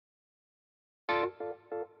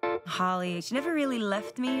Harley. She never really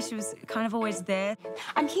left me. She was kind of always there.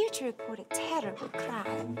 I'm here to report a terrible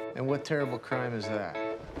crime. And what terrible crime is that?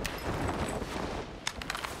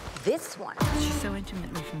 This one. She's so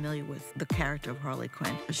intimately familiar with the character of Harley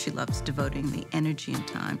Quinn. She loves devoting the energy and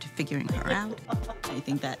time to figuring her out. I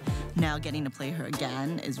think that now getting to play her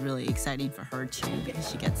again is really exciting for her too,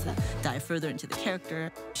 because she gets to dive further into the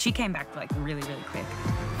character. She came back like really, really quick.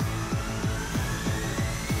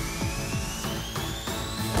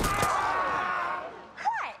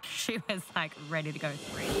 She was like ready to go.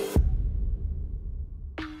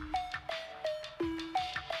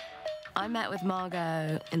 I met with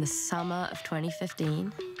Margot in the summer of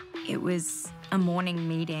 2015. It was a morning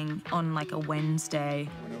meeting on like a Wednesday.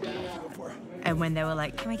 And when they were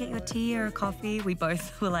like, can we get you a tea or a coffee? We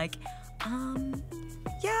both were like,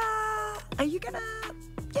 yeah, are you gonna,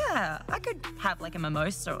 yeah, I could have like a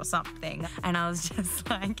mimosa or something. And I was just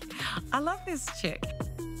like, I love this chick.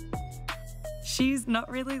 She's not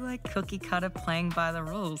really like cookie cutter playing by the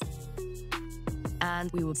rules.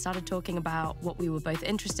 And we started talking about what we were both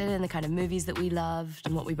interested in, the kind of movies that we loved,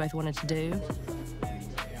 and what we both wanted to do.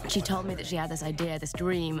 She told me that she had this idea, this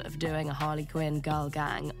dream of doing a Harley Quinn girl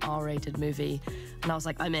gang R-rated movie. And I was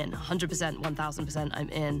like, I'm in, 100%, 1000%, I'm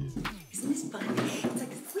in. Isn't this fun? It's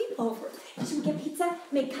like a sleepover. Should we get pizza?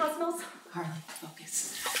 Make Cosmos? Harley, focus.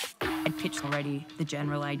 I'd pitched already the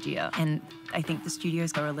general idea, and I think the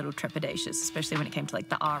studios were a little trepidatious, especially when it came to like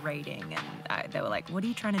the R rating, and they were like, what are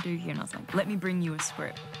you trying to do here? And I was like, let me bring you a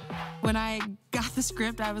script. When I got the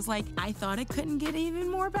script, I was like, I thought it couldn't get even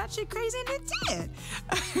more batshit crazy, and it did.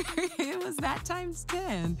 It was that times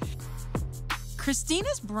 10.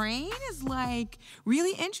 Christina's brain is like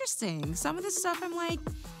really interesting. Some of the stuff I'm like,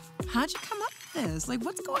 how'd you come up with this? Like,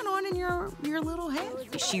 what's going on in your little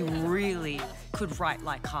head? She really could write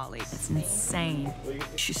like Harley. It's insane.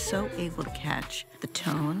 She's so able to catch the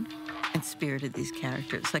tone and spirit of these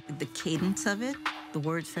characters, like the cadence of it, the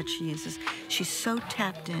words that she uses. She's so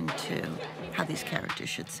tapped into how these characters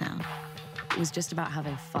should sound. It was just about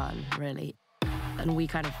having fun, really. And we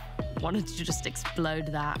kind of wanted to just explode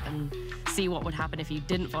that and see what would happen if you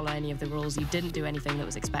didn't follow any of the rules, you didn't do anything that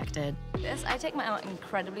was expected. I take my art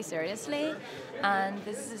incredibly seriously, and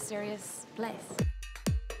this is a serious place.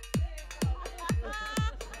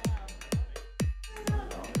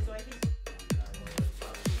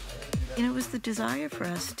 You know, it was the desire for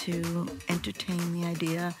us to entertain the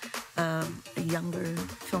idea of a younger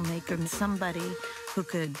filmmaker, somebody who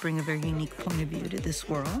could bring a very unique point of view to this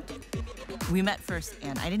world. We met first,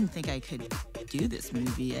 and I didn't think I could do this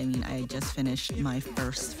movie. I mean, I had just finished my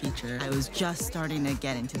first feature. I was just starting to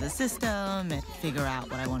get into the system and figure out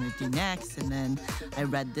what I wanted to do next, and then I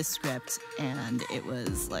read this script, and it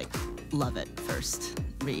was like, love it first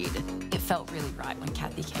read. It felt really right when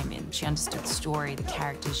Cathy came in. She understood the story, the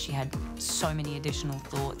characters. She had so many additional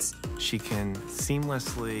thoughts. She can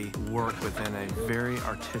seamlessly work within a very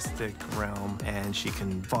artistic realm, and she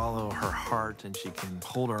can follow her heart, and she can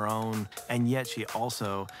hold her own, and yet she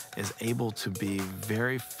also is able to be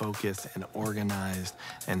very focused and organized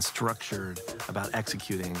and structured about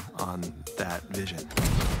executing on that vision.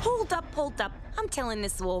 Hold up, hold up. I'm telling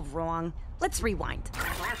this all wrong. Let's rewind.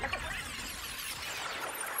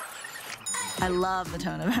 I love the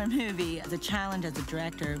tone of our movie. The challenge as a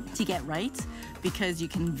director to get right, because you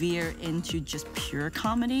can veer into just pure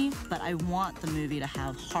comedy, but I want the movie to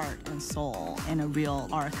have heart and soul and a real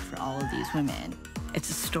arc for all of these women. It's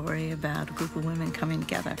a story about a group of women coming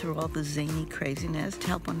together through all the zany craziness to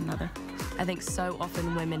help one another. I think so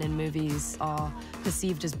often women in movies are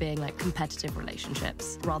perceived as being like competitive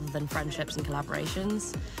relationships rather than friendships and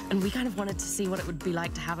collaborations. And we kind of wanted to see what it would be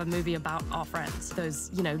like to have a movie about our friends. Those,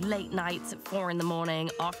 you know, late nights at 4 in the morning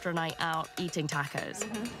after a night out eating tacos.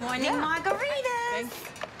 Morning margaritas.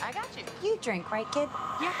 I got you. You drink, right, kid?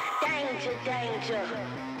 Yeah. Danger, danger.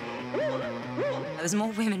 There was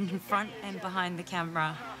more women in front and behind the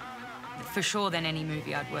camera, for sure, than any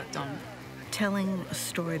movie I'd worked on. Telling a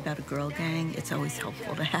story about a girl gang, it's always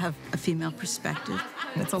helpful to have a female perspective.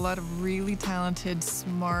 It's a lot of really talented,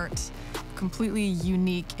 smart, completely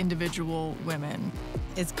unique individual women.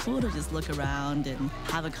 It's cool to just look around and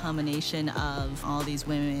have a combination of all these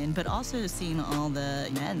women, but also seeing all the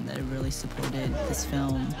men that have really supported this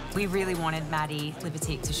film. We really wanted Maddie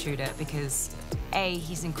Livertique to shoot it because, A,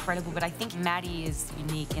 he's incredible, but I think Maddie is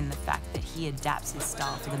unique in the fact that he adapts his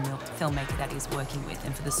style for the filmmaker that he's working with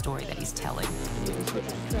and for the story that he's telling.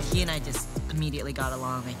 He and I just immediately got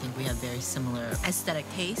along. I think we have very similar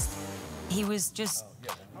aesthetic taste. He was just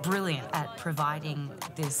brilliant at providing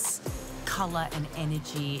this color and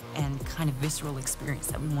energy and kind of visceral experience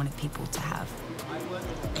that we wanted people to have.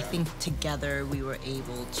 I think together we were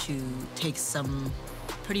able to take some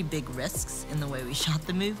pretty big risks in the way we shot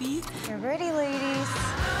the movie. You're ready, ladies.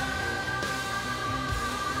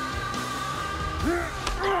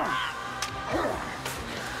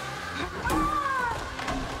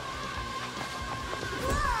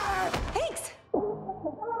 Thanks.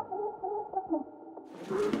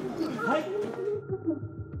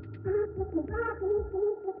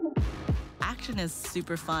 Action is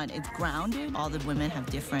super fun. It's grounded. All the women have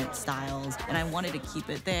different styles, and I wanted to keep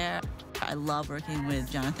it there. I love working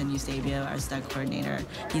with Jonathan Eusebio, our stunt coordinator.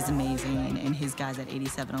 He's amazing, and his guys at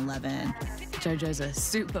 8711. Jojo's a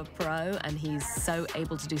super pro, and he's so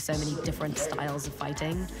able to do so many different styles of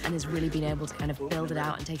fighting, and has really been able to kind of build it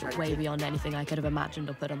out and take it way beyond anything I could have imagined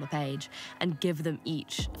or put on the page, and give them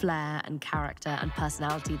each flair and character and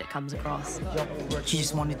personality that comes across. She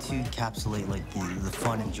just wanted to encapsulate like the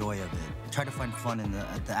fun and joy of it. Try to find fun in the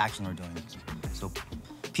action we're doing. So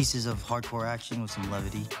pieces of hardcore action with some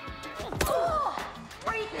levity.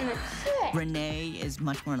 Renee is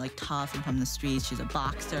much more like tough and from the streets. She's a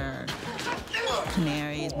boxer.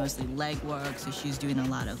 Canary is mostly leg work, so she's doing a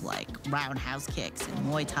lot of like roundhouse kicks and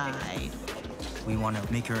Muay Thai. We want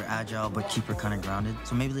to make her agile, but keep her kind of grounded.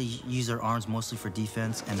 So maybe they use their arms mostly for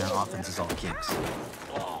defense, and their offense is all kicks.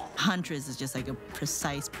 Huntress is just like a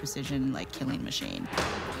precise precision, like killing machine.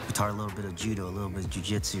 We taught her a little bit of judo, a little bit of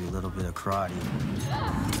jiu-jitsu, a little bit of karate.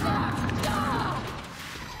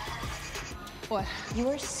 Boy, you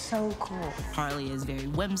are so cool. Harley is very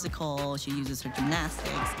whimsical. She uses her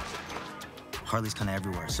gymnastics. Harley's kind of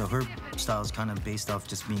everywhere, so her style is kind of based off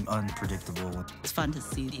just being unpredictable. It's fun to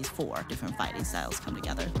see these 4 different fighting styles come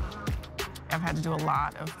together. I've had to do a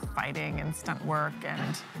lot of fighting and stunt work,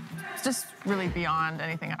 and it's just really beyond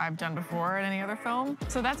anything I've done before in any other film.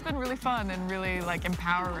 So that's been really fun and really like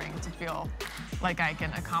empowering to feel like I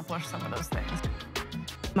can accomplish some of those things.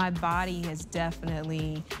 My body has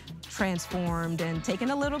definitely transformed and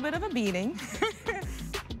taken a little bit of a beating.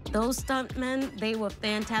 Those stuntmen, they were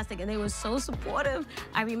fantastic, and they were so supportive.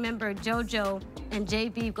 I remember JoJo and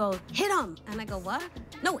JB go, hit him. And I go, what?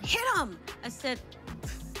 No, hit him. I said,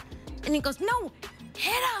 and he goes, no,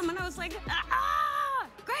 hit him. And I was like, ah,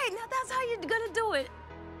 great, now that's how you're gonna do it.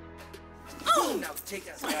 Oh! Now take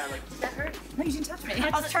that guy, like, did that hurt? No, you didn't touch me. I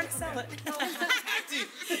was trying to sell it.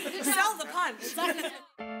 Sell the punch.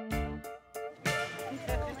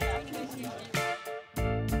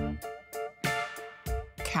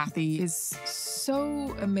 Cathy is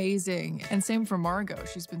so amazing, and same for Margot.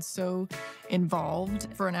 She's been so involved.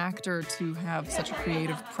 For an actor to have such a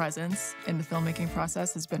creative presence in the filmmaking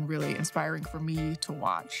process has been really inspiring for me to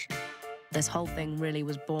watch. This whole thing really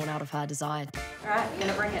was born out of her desire. All right, I'm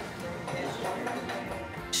gonna bring it.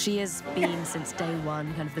 She has been, since day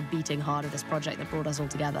one, kind of the beating heart of this project that brought us all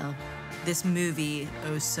together. This movie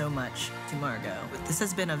owes so much to Margot. This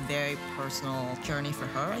has been a very personal journey for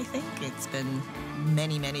her, I think. It's been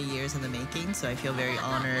many, many years in the making, so I feel very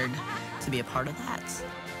honored to be a part of that.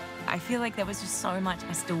 I feel like there was just so much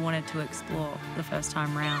I still wanted to explore the first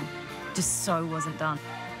time round. Just so wasn't done.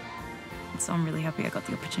 So I'm really happy I got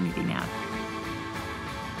the opportunity now.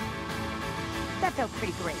 That felt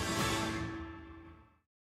pretty great.